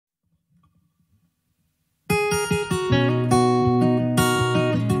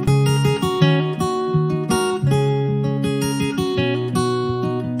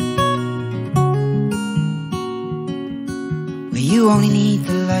only need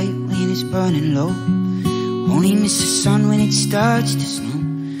the light when it's burning low. Only miss the sun when it starts to snow.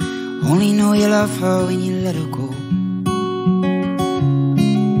 Only know you love her when you let her go.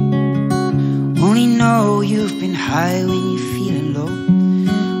 Only know you've been high when you're feeling low.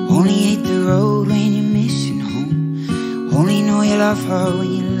 Only hate the road when you're missing home. Only know you love her when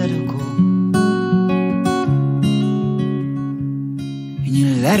you let her go. And you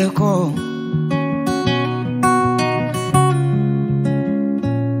let her go.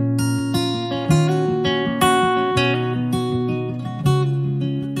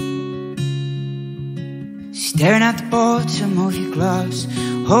 Staring at the bottom of your glass,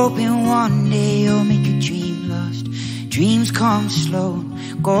 hoping one day you'll make a dream last. Dreams come slow,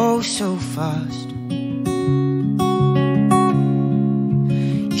 go so fast.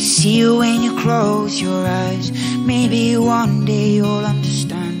 You see it when you close your eyes. Maybe one day you'll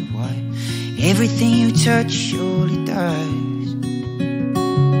understand why everything you touch surely dies.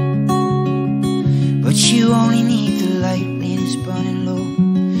 But you only need the light when it's burning low.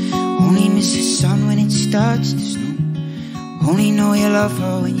 Only miss the sun when it starts to snow. Only know you love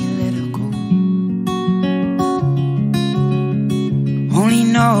her when you let her go. Only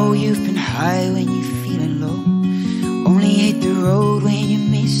know you've been high when you're feeling low. Only hate the road when you're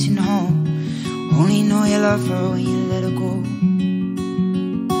missing home. Only know you love her when you let her go.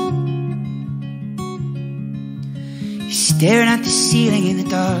 You're staring at the ceiling in the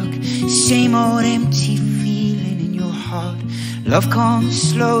dark. Same old empty feeling in your heart. Love comes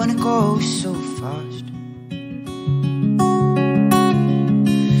slow and it goes so fast.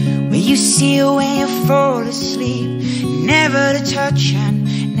 Where you see it when you fall asleep. Never to touch and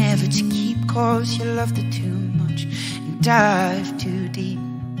never to keep, 'cause you loved it too much and dive too deep.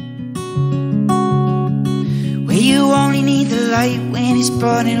 Where you only need the light when it's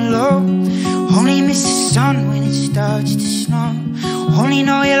burning low. Only miss the sun when it starts to snow. Only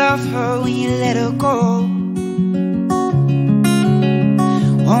know you love her when you let her go.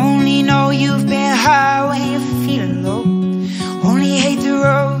 Only know you've been high when you're feeling low. Only hate the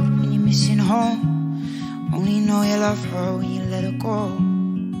road when you're missing home. Only know you love her when you let her go.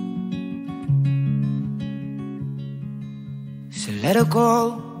 So let her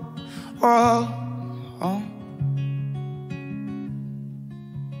go, oh, oh.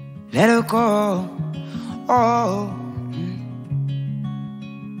 Let her go, oh,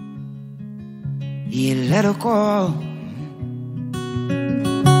 yeah, let her go.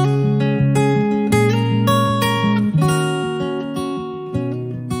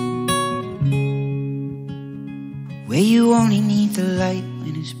 Where you only need the light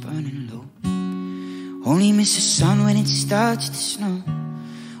when it's burning low. Only miss the sun when it starts to snow.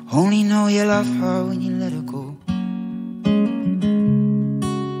 Only know you love her when you let her go.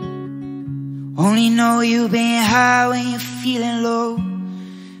 Only know you've been high when you're feeling low.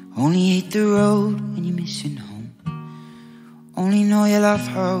 Only hate the road when you're missing home. Only know you love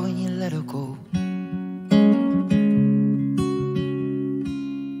her when you let her go.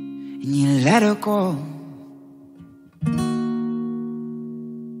 And you let her go.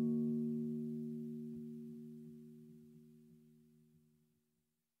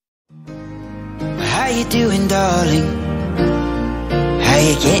 How you doing, darling? How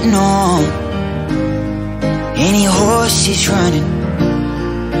you getting on? Any horses running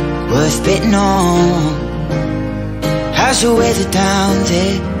worth betting on? How's the weather down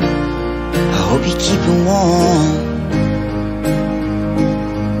there? I hope you're keeping warm.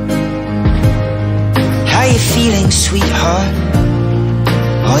 How you feeling, sweetheart?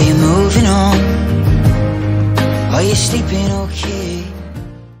 Are you moving on? Are you sleeping okay?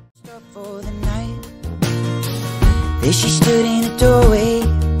 Stop for the night. There she stood in the doorway.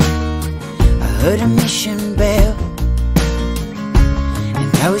 I heard a mission bell,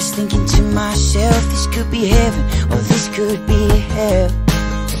 and I was thinking to myself, this could be heaven or this could be hell.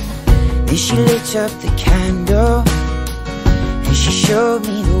 Then she lit up the candle and she showed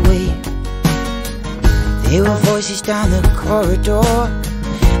me the way. There were voices down the corridor.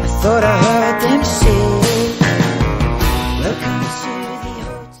 I thought I heard them say, welcome to